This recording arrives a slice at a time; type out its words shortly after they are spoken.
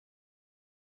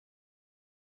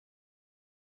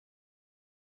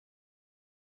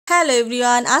Hello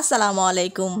everyone,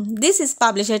 Assalamualaikum. This is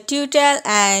Publisher Tutorial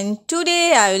and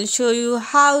today I will show you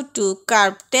how to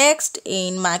carve text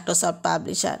in Microsoft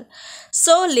Publisher.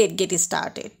 So let's get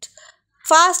started.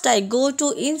 First I go to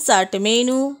Insert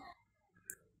menu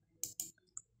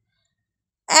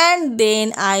and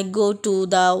then I go to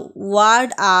the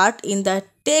Word Art in the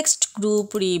Text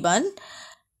Group ribbon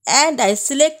and I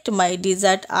select my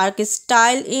desired arc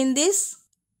style in this.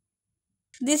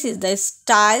 This is the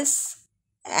styles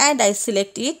and I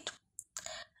select it.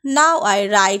 Now I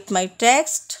write my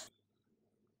text.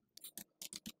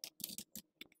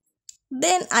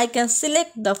 Then I can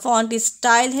select the font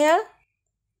style here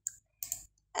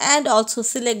and also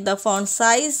select the font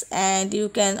size, and you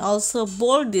can also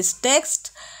bold this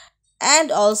text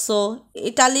and also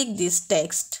italic this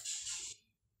text.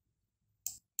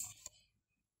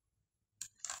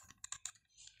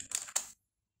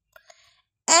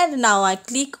 And now I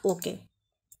click OK.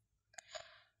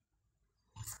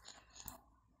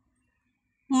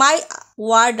 My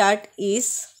word art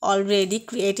is already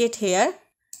created here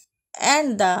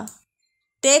and the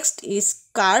text is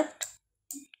carved.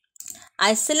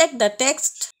 I select the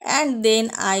text and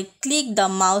then I click the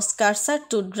mouse cursor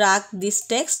to drag this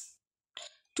text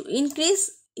to increase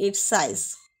its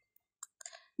size.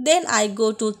 Then I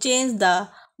go to change the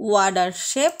border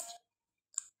shape.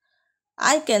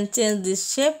 I can change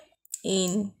this shape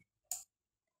in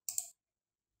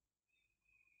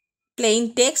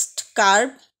plain text,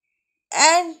 curve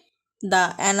and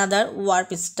the another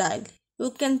warp style. You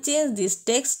can change this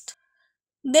text.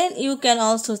 Then you can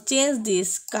also change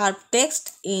this curved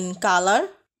text in color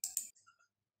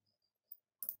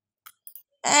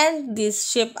and this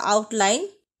shape outline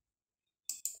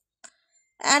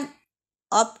and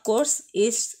of course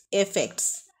its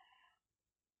effects.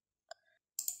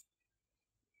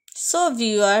 So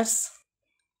viewers,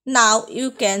 now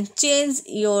you can change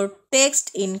your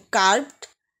text in curved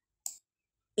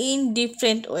in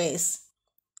different ways.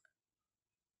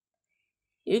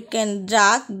 You can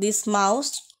drag this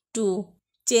mouse to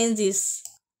change its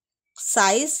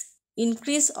size,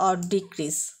 increase or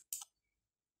decrease,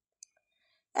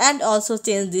 and also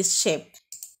change this shape.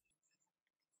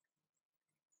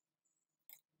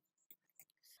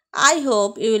 I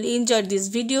hope you will enjoy this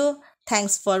video.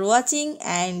 Thanks for watching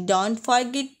and don't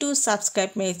forget to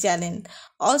subscribe my channel.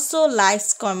 Also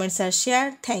likes, comments and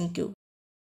share. Thank you.